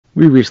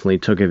We recently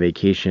took a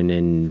vacation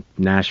in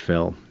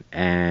Nashville,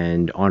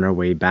 and on our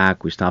way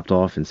back, we stopped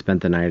off and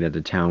spent the night at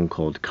a town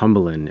called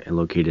Cumberland,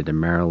 located in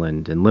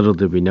Maryland. And little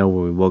did we know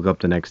when we woke up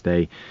the next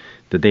day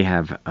that they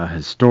have a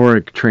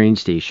historic train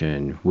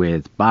station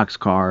with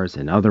boxcars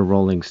and other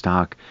rolling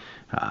stock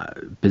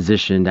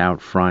positioned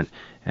out front.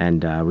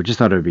 And we just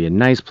thought it would be a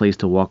nice place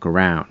to walk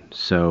around.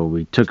 So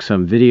we took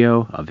some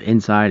video of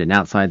inside and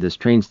outside this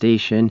train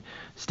station.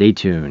 Stay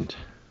tuned.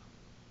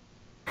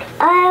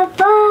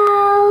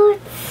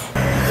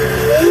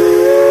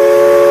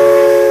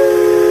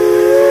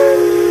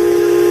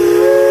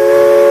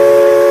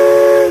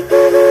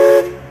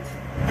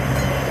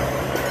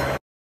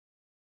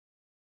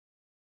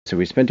 So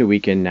we spent a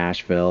week in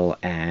Nashville,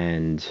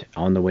 and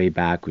on the way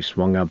back we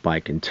swung up by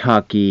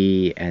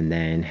Kentucky and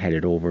then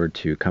headed over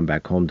to come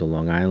back home to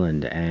Long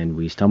Island, and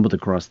we stumbled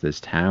across this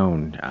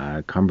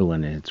town,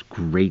 Cumberland. And it's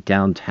great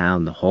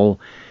downtown. The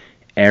whole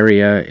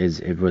area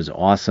it was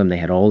awesome. They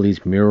had all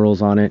these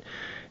murals on it,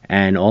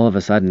 and all of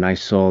a sudden I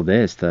saw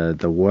this, the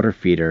water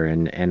feeder,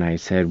 and I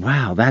said,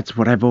 wow, that's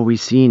what I've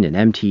always seen in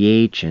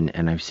MTH,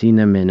 and I've seen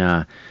them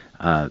in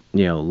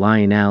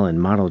Lionel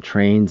and model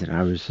trains, and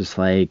I was just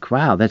like,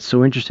 wow, that's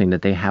so interesting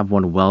that they have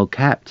one well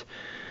kept.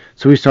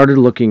 So we started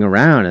looking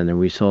around, and then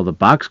we saw the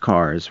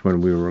boxcars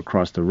when we were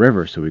across the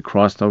river. So we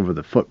crossed over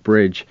the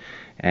footbridge,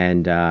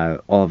 and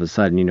all of a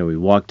sudden, we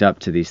walked up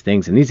to these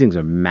things, and these things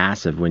are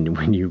massive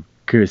when you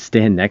could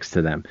stand next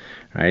to them,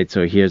 right?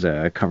 So here's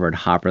a covered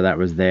hopper that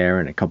was there,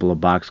 and a couple of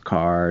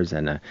boxcars,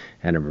 and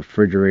a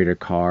refrigerator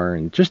car,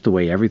 and just the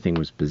way everything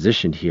was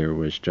positioned here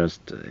was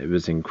it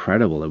was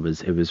incredible. It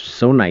was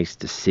so nice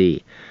to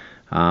see.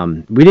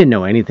 We didn't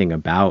know anything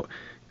about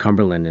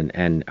Cumberland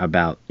and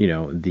about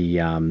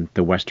the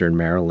Western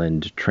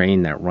Maryland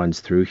train that runs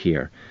through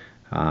here.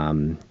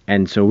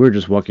 And so we were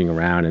just walking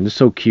around, and it's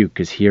so cute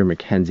because here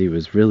Mackenzie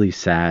was really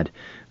sad,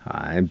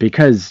 and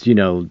because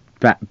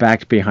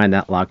back behind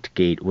that locked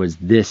gate was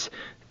this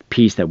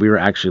piece that we were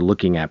actually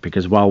looking at,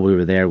 because while we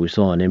were there we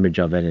saw an image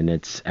of it, and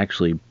it's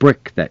actually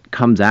brick that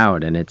comes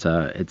out, and it's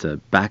a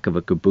back of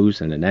a caboose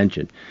and an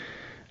engine.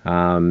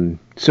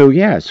 So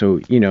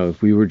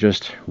we were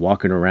just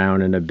walking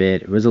around in a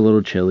bit. It was a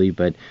little chilly,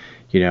 but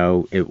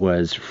it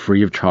was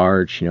free of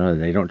charge.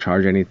 They don't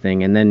charge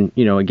anything. And then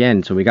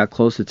again, so we got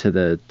closer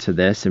to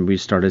this, and we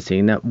started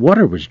seeing that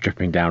water was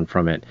dripping down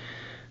from it.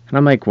 And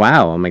I'm like,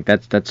 wow,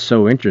 that's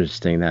so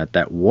interesting,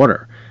 that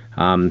water.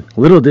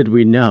 Little did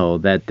we know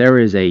that there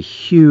is a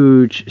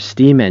huge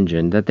steam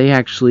engine that they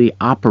actually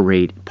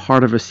operate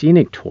part of a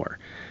scenic tour.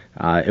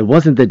 It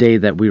wasn't the day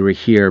that we were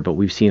here, but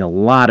we've seen a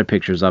lot of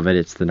pictures of it.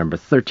 It's the number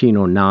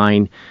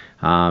 1309,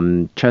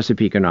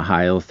 Chesapeake and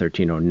Ohio,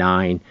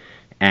 1309.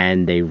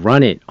 And they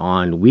run it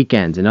on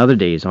weekends and other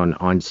days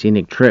on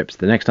scenic trips.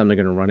 The next time they're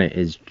going to run it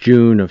is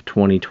June of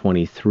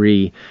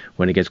 2023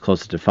 when it gets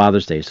closer to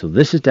Father's Day. So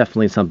this is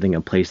definitely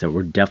a place that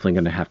we're definitely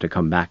going to have to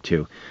come back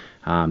to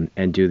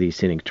and do these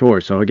scenic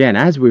tours. So again,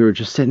 as we were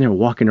just sitting there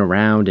walking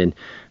around, and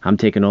I'm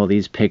taking all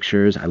these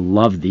pictures. I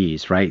love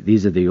these, right?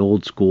 These are the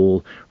old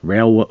school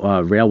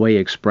railway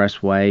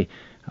expressway,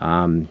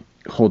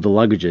 hold the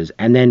luggages.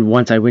 And then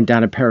once I went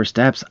down a pair of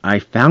steps, I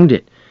found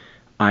it.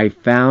 I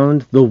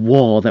found the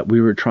wall that we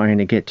were trying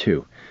to get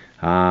to.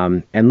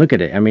 And look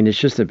at it. It's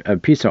just a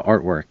piece of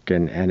artwork,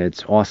 and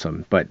it's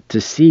awesome. But to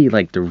see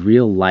like the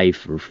real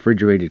life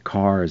refrigerated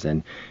cars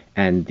and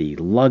the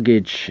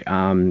luggage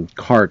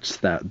carts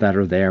that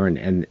are there,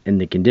 and in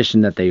the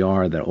condition that they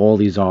are, that all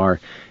these are,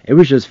 it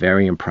was just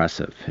very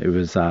impressive. It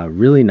was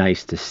really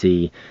nice to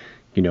see,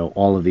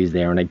 all of these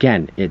there. And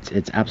again,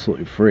 it's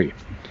absolutely free.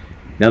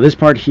 Now this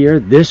part here,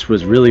 this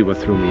was really what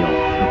threw me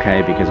off,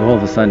 okay? Because all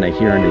of a sudden I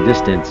hear in the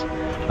distance,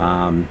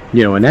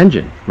 an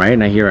engine, right?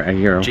 And I hear a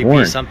GP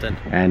horn. Something.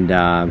 And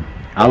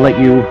I'll let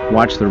you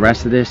watch the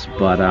rest of this,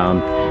 but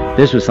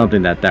this was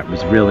something that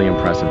was really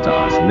impressive to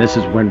us. And this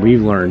is when we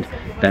learned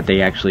that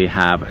they actually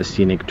have a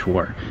scenic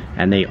tour,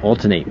 and they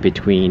alternate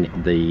between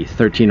the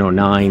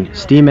 1309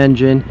 steam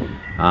engine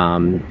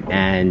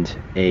and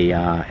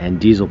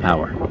diesel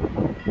power.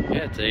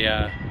 Yeah, it's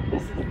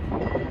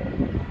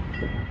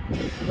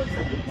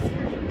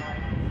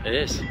it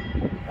is.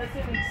 That's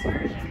an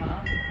excursion,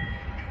 Mom.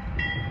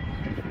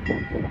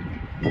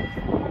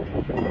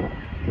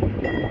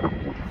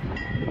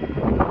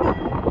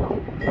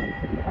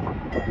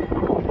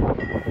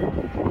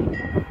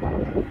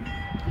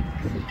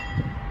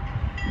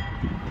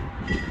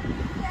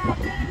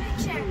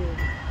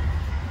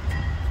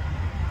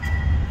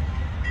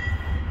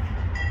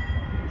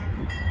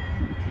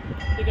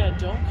 They got a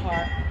dome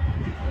car.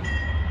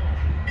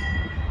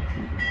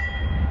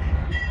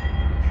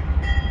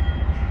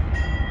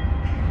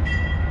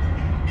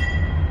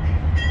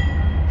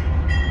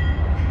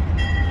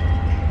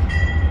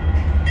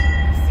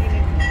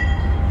 Scenic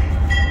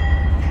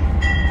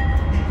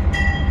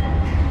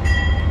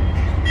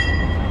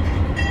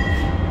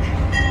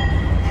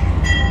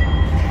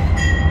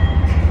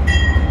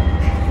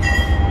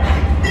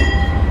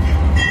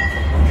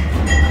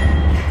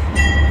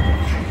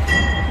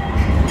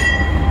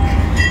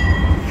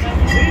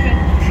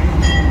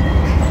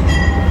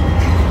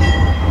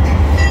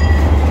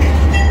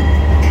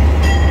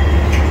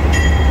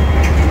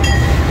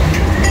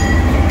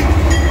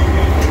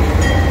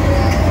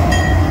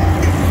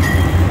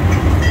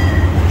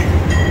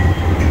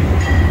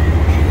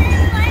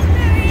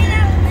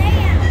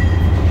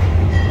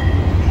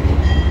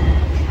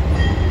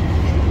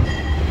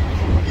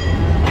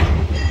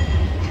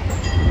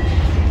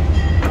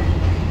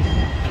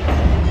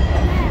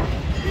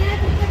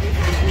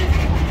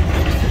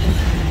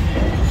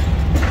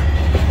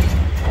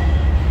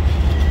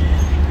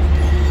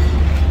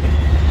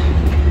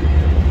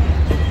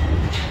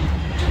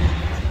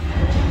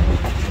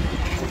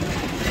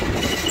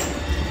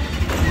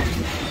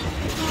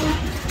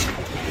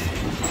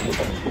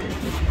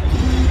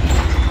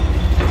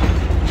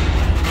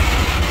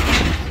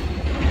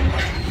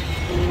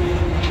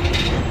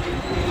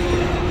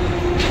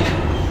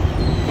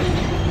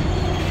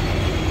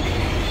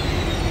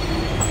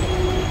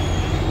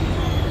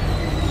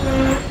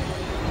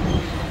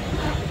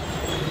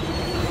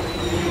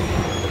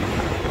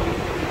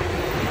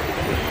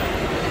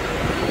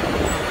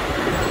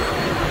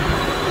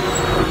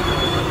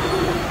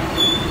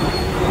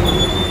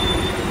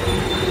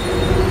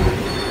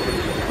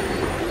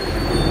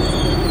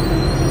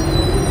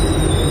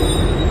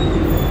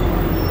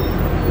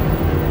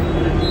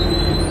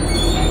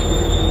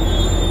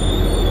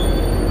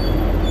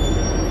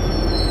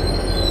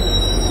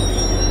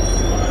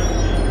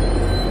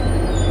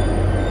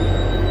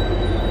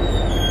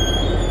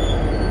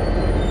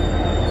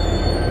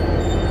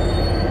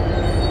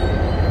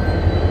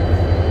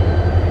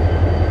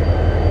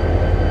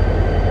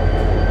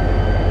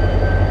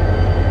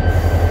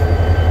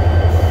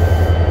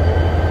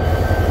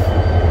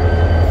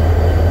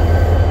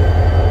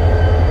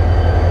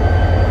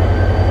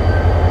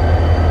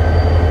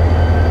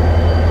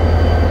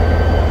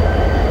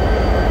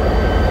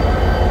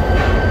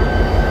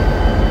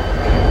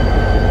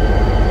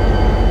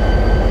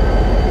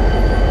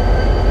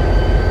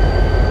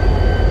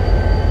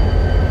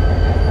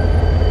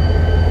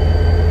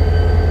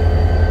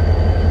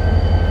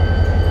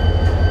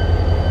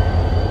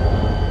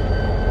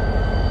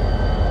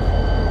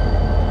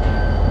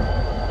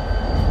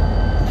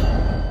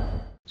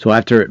So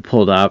after it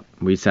pulled up,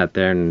 we sat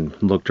there and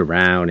looked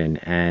around,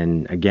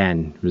 and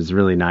again, it was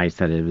really nice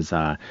that it was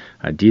a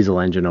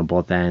diesel engine on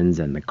both ends,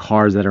 and the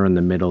cars that are in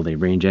the middle, they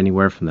range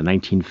anywhere from the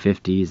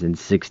 1950s and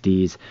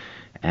 60s,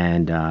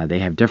 and they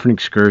have different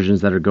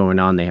excursions that are going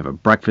on. They have a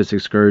breakfast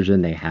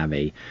excursion, they have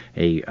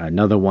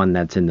another one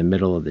that's in the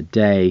middle of the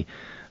day.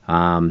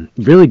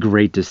 Really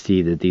great to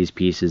see that these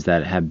pieces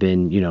that have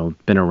been,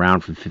 been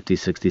around for 50,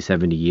 60,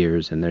 70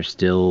 years, and they're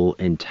still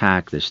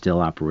intact, they're still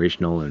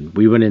operational. And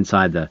we went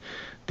inside the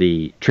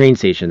train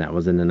station that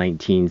was in the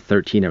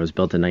 1913, that was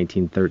built in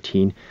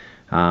 1913.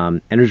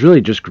 And it was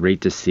really just great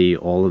to see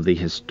all of the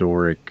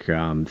historic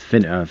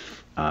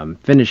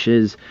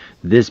finishes.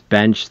 This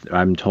bench,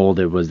 I'm told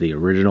it was the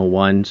original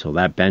one, so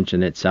that bench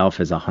in itself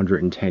is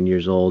 110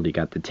 years old. You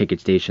got the ticket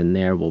station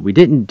there. What we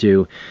didn't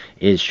do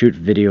is shoot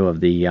video of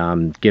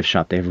the gift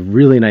shop. They have a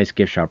really nice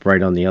gift shop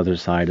right on the other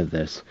side of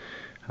this.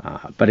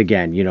 But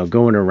again,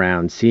 going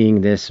around, seeing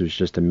this was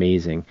just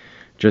amazing.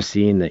 Just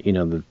seeing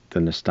the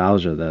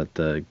nostalgia,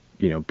 the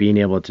being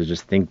able to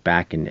just think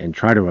back and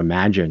try to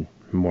imagine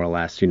more or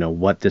less,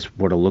 what this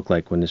would have looked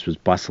like when this was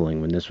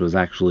bustling, when this was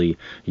actually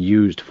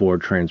used for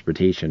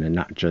transportation and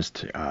not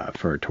just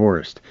for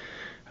tourist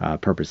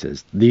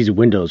purposes. These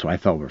windows I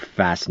thought were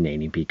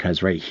fascinating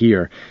because right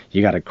here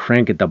you got a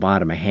crank at the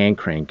bottom, a hand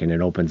crank, and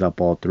it opens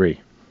up all three.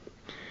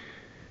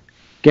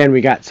 Again, we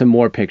got some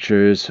more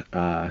pictures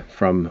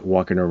from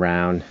walking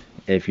around.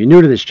 If you're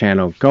new to this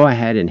channel, go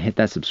ahead and hit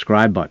that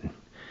subscribe button.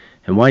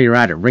 And while you're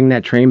at it, ring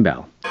that train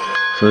bell.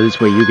 So this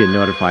way you get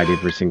notified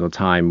every single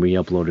time we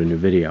upload a new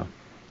video.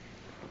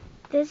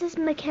 This is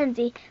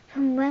Mackenzie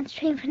from Let's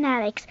Train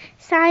Fanatics,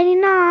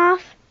 signing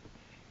off.